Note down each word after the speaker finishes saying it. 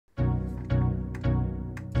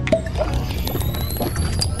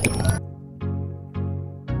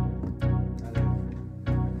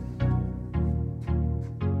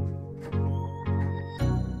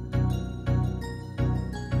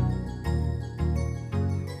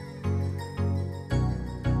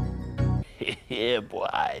Yeah,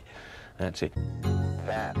 boy. That's it.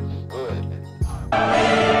 That's good.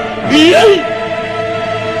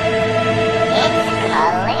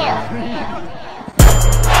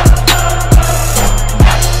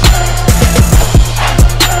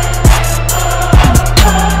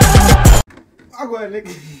 I'll go ahead, Nick.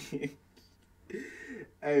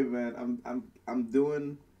 Hey man, I'm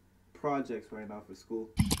doing projects right now for school.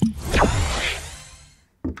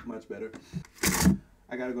 Much better.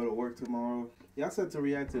 I gotta go to work tomorrow. Y'all said to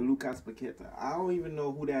react to PAQUETA. I don't even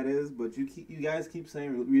know who that is, but you guys keep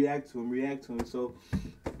saying react to him. So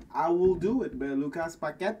I will do it, man.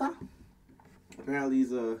 PAQUETA. Apparently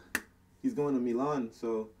he's going to Milan,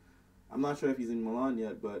 so I'm not sure if he's in Milan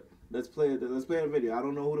yet, but let's play a video. I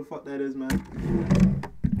don't know who the fuck that is, man.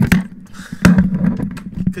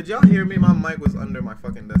 Could y'all hear me? My mic was under my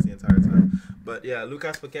fucking desk the entire time. But yeah,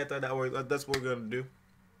 PAQUETA, that's what we're gonna do.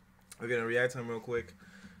 We're gonna react to him real quick.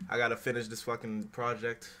 I gotta finish this fucking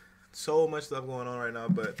project. So much stuff going on right now,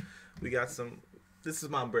 but we got some. This is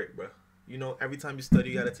my break, bro. You know, every time you study,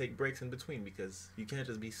 you gotta take breaks in between because you can't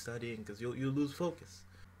just be studying because you'll lose focus.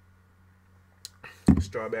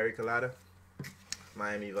 Strawberry colada,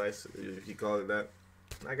 Miami Vice, if you call it that.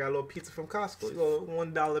 I got a little pizza from Costco, a little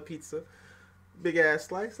 $1 pizza, big ass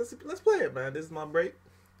slice. Let's play it, man. This is my break.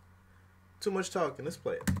 Too much talking. Let's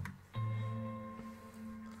play it.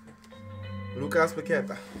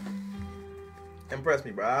 PAQUETA. Impress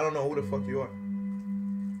me, bro. I don't know who the fuck you are.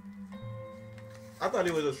 I thought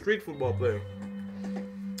he was a street football player,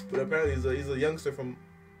 but apparently he's a youngster from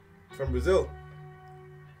Brazil.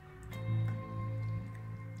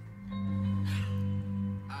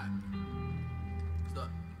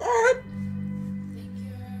 Alright.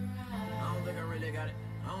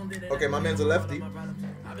 Okay, my man's a lefty.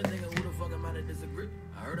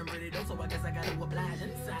 I heard I'm ready though, so I guess I gotta oblige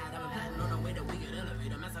inside. I'm planning on a way that we could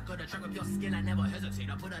elevate a massacre the track of your skill. I never hesitate.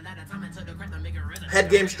 I put a lot of time into the craft to make it resonate. Head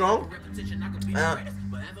game strong.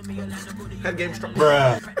 Head game strong.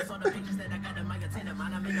 Bruh.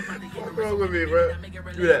 What's wrong with me, bro?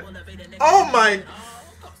 Do that. Oh my.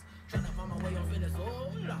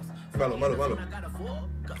 Malo.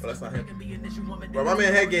 Oh, that's not him. Bro, my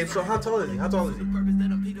man head game strong. How tall is he?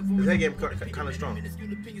 His head game kind of strong.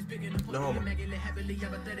 No homo.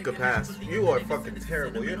 Good pass. You are fucking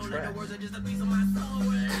terrible. You're trash.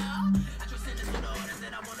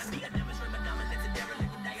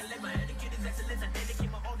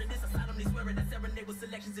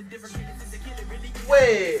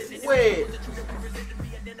 Wait.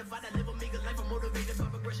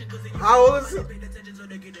 How old is he?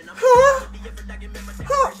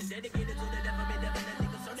 Huh?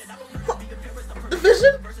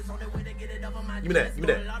 Division? Give me that.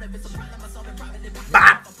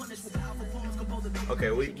 Bop! Okay,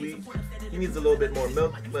 he needs a little bit more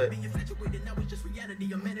milk, but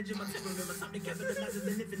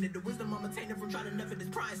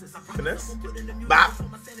finesse. Bop!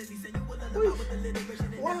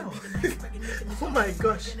 Wow! Oh my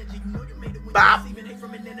gosh! Bop!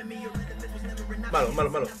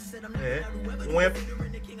 Malo. Yeah. Wimp.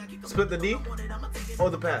 Split the D.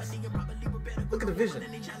 Hold the pass. Look at the vision.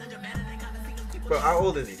 Bro, how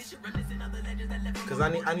old is he? Because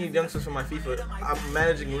I need youngsters for my FIFA. I'm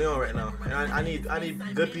managing Leon right now, and I need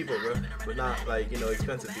good people, bro, but not like, you know,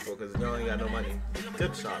 expensive people, because Leon ain't got no money.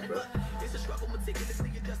 Good shot, bro.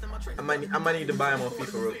 I might need to buy him on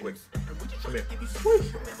FIFA real quick. Come here.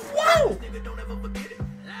 Wow!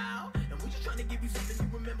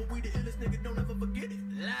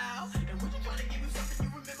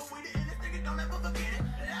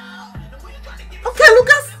 Okay,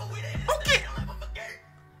 Lucas. Okay.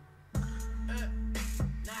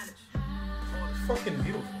 Fucking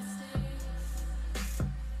beautiful.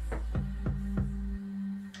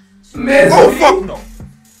 Oh fuck no.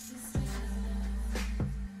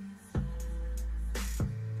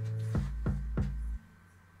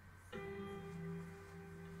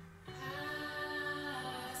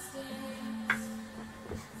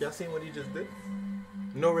 Y'all seen what he just did?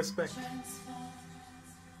 No respect.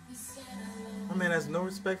 My man has no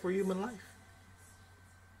respect for human life.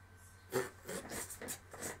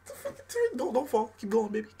 Don't fall. Keep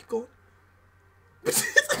going, baby. Keep going.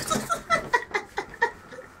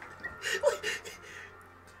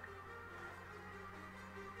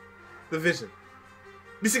 The vision.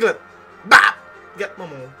 Bicicleta. Bop! Get my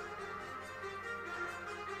mom.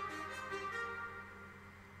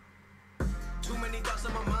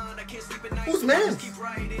 Who's man?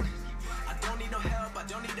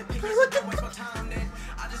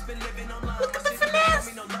 Look at the finesse.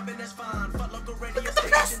 Look at the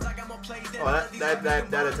finesse. Oh,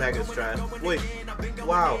 that attack is trash. Wait.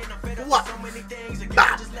 Wow. What?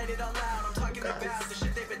 Bah.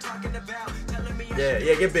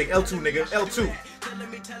 Yeah, get big. L2, nigga. L2.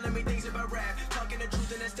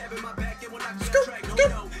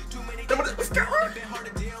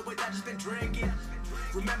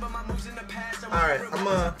 Alright, I'm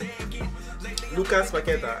Lucas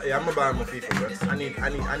Paqueta. Yeah, I'm gonna buy him a FIFA, bro. I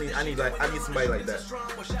need somebody like that.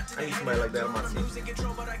 I need somebody like that on my team.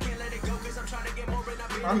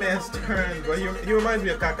 My man's turn, bro. He reminds me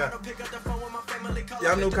of Kaká.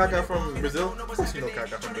 Y'all know Kaká from Brazil? Of course you know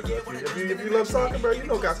Kaká from Brazil. If you love soccer, bro, you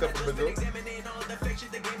know Kaká from Brazil.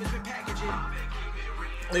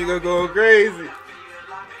 Nigga go crazy.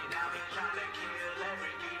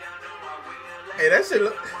 Hey, that shit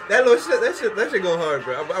go hard,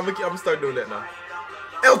 bro. I'm gonna start doing that now.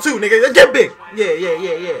 L2, nigga, get big. Yeah.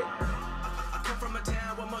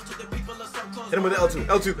 Hit him with the L2.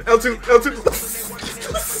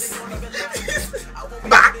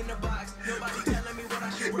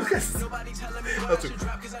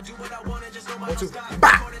 Bah. L2.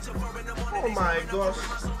 Bah. Oh my gosh.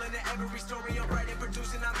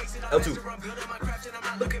 L2.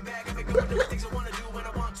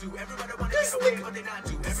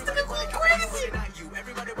 This nigga going crazy.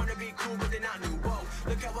 Everybody wanna be cool, but they're not new. Whoa,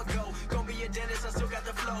 look how I go. Gonna be a dentist, I still got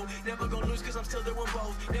the flow. Never gonna lose cause I'm still doing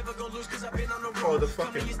both. Never gonna lose cause I've been on the road. Oh, the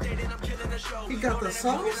fucking. He got the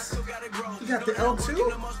sauce. He got the L2.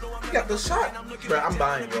 He got the shot. Bro, I'm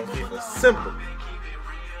buying you, people. Simple.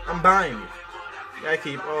 I'm buying you. I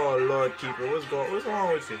keep. Oh Lord, keeper. What's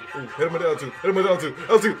wrong with you? Ooh, hit him with L2. Hit him with L2.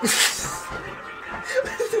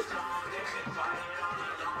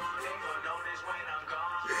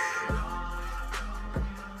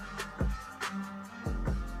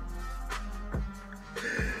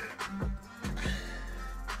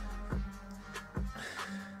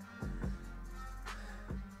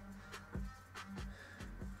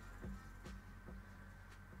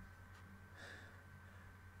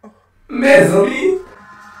 Mes amis.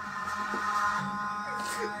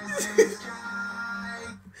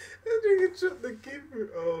 The keeper.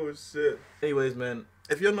 Oh shit. Anyways, man,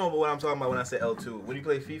 if you don't know what I'm talking about when I say L2, when you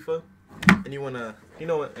play FIFA and you wanna, you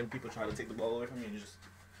know, and people try to take the ball away from you, you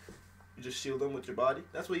just shield them with your body.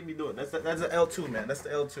 That's what you be doing. That's the L2, man. That's the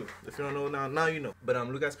L2. If you don't know now you know. But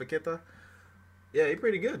Lucas Paqueta, yeah, he's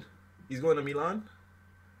pretty good. He's going to Milan.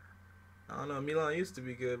 I don't know. Milan used to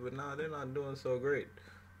be good, but now they're not doing so great.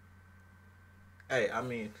 Hey, I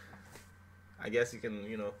mean, I guess you can,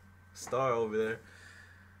 you know, star over there.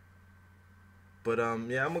 But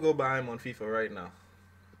yeah, I'm gonna go buy him on FIFA right now.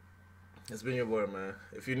 It's been your boy, man.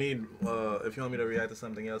 If you need, if you want me to react to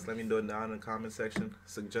something else, let me know down in the comment section.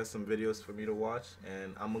 Suggest some videos for me to watch,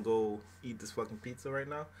 and I'm gonna go eat this fucking pizza right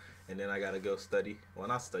now, and then I gotta go study. Well,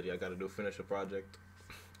 not study. I gotta finish a project,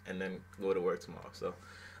 and then go to work tomorrow. So,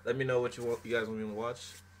 let me know what you guys want me to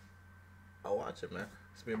watch. I'll watch it, man.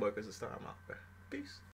 It's been your boy, Chris the Star. I'm out, man. Peace.